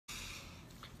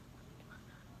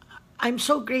I'm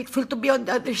so grateful to be on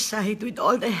the other side with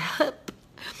all the help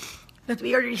that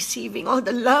we are receiving, all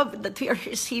the love that we are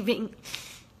receiving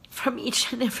from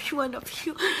each and every one of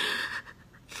you.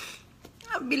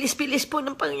 Ang bilis-bilis po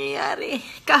ng pangyayari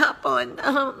kahapon.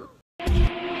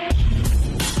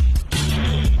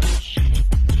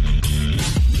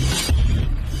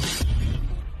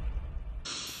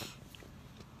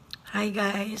 Hi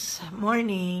guys,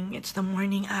 morning. It's the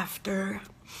morning after.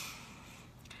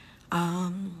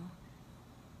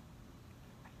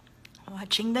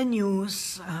 Watching the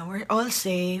news. We're all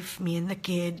safe, me and the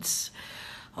kids.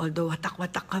 Although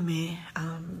watak-watak kami.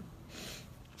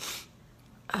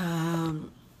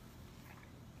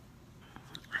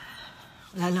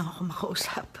 Wala lang ako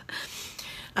makausap.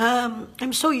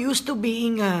 I'm so used to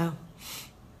being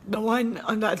the one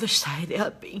on the other side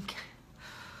helping.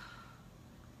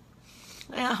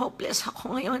 Kaya hopeless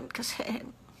ako ngayon kasi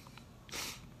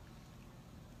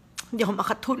hindi ako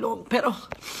makatulong. Pero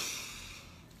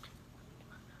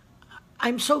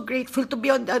I'm so grateful to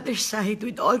be on the other side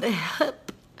with all the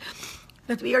help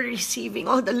that we are receiving,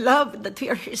 all the love that we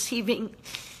are receiving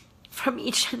from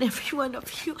each and every one of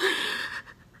you.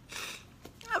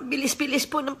 Ang bilis-bilis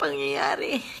po ng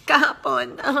pangyayari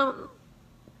kahapon.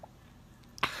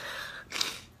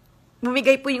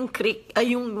 Bumigay po yung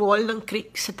yung wall ng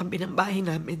creek sa tabi ng bahay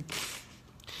namin.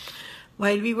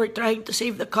 While we were trying to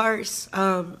save the cars,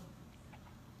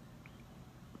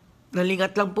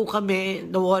 nalingat lang po kami,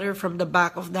 the water from the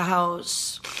back of the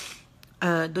house.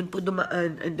 Doon po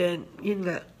dumaan. And then, yun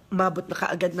nga, umabot na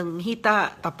kaagad ng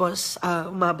hita. Tapos,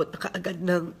 umabot na kaagad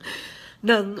ng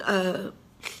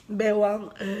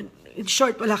bewang. In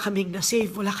short, wala kaming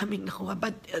na-save, wala kaming nakuha.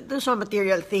 But those are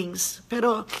material things.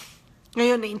 Pero,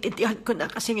 ngayon, naintindihan ko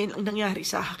na kasi ngayon lang nangyari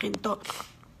sa akin to.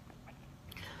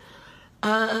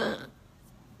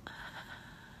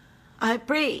 I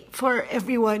pray for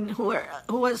everyone who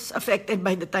was affected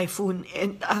by the typhoon.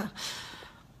 And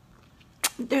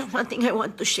there's one thing I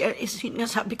want to share is yun nga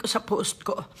sabi ko sa post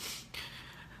ko.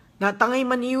 Natangay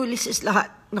man ni Ulysses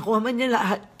lahat. Nakuha man niya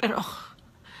lahat. Pero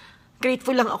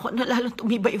grateful lang ako na lalong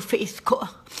tumibay yung faith ko.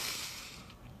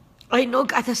 I know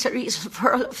God has a reason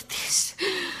for all of this.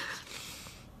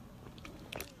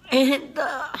 And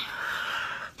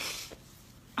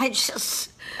I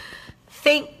just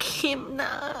thank Him na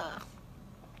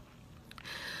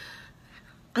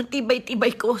ang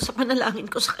tibay-tibay ko sa panalangin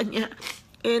ko sa Kanya.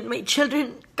 And my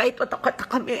children, kahit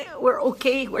watak-watak kami, we're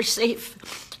okay, we're safe.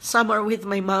 Some are with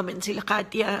my mom and sila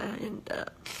Katia. And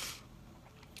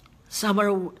some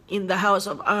are in the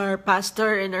house of our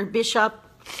pastor and our bishop,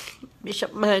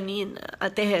 Bishop Manny and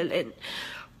Ate Helen.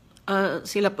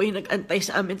 Sila po yung nag-antay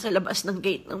sa amin sa labas ng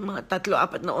gate ng mga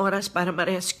 3-4 na oras para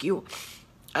ma-rescue.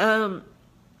 Ang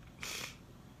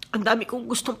dami kong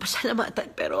gustong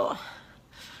pasalamatan pero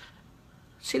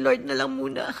si Lord na lang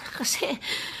muna kasi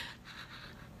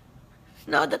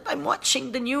now that I'm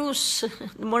watching the news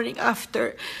the morning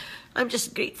after, I'm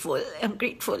just grateful. I'm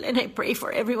grateful and I pray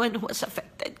for everyone who was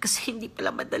affected kasi hindi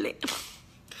pala madali.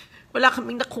 Wala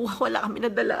kaming nakuha, wala kaming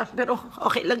nadala. Pero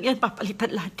okay lang yan,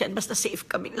 papalitan lahat yan. Basta safe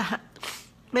kaming lahat.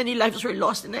 Many lives were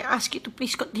lost and I ask you to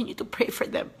please continue to pray for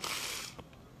them.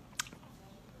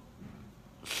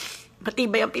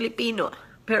 Matibay ang Pilipino,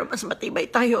 pero mas matibay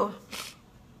tayo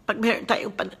pag meron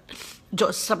tayong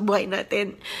Diyos sa buhay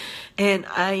natin. And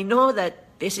I know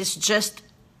that this is just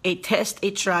a test,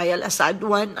 a trial, a sad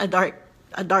one,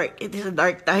 it is a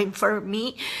dark time for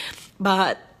me.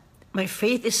 But my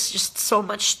faith is just so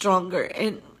much stronger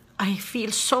and I feel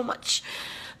so much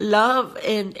love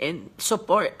and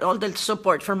support, all the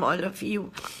support from all of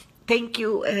you. Thank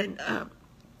you and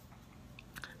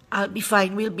I'll be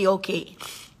fine, we'll be okay.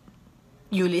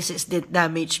 Ulysses didn't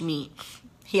damage me.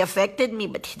 He affected me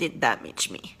but he didn't damage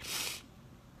me.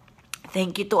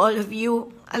 Thank you to all of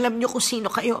you. Alam nyo kung sino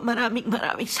kayo.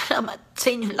 Maraming salamat sa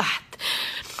inyo lahat.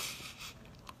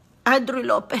 Andrew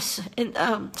Lopez and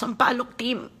Sampalok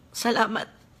team. Salamat.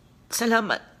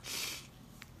 Salamat.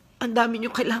 Ang dami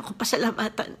nyo kailangan ko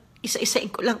pasalamatan.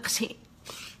 Isa-isain ko lang kasi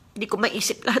hindi ko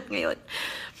maisip lahat ngayon.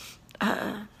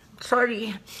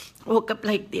 Sorry. Woke up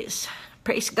like this.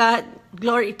 Praise God.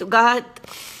 Glory to God.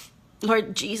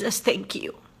 Lord Jesus, thank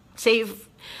you. Save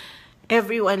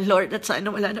everyone, Lord. At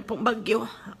sana wala na pong bagyo.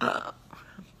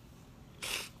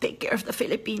 Take care of the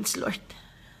Philippines, Lord.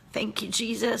 Thank you,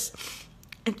 Jesus.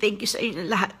 And thank you sa inyo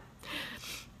lahat.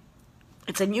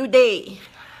 It's a new day,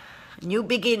 a new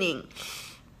beginning.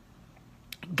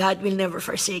 God will never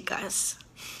forsake us.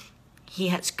 He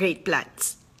has great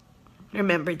plans.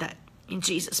 Remember that. In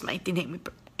Jesus' mighty name we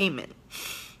pray. Amen.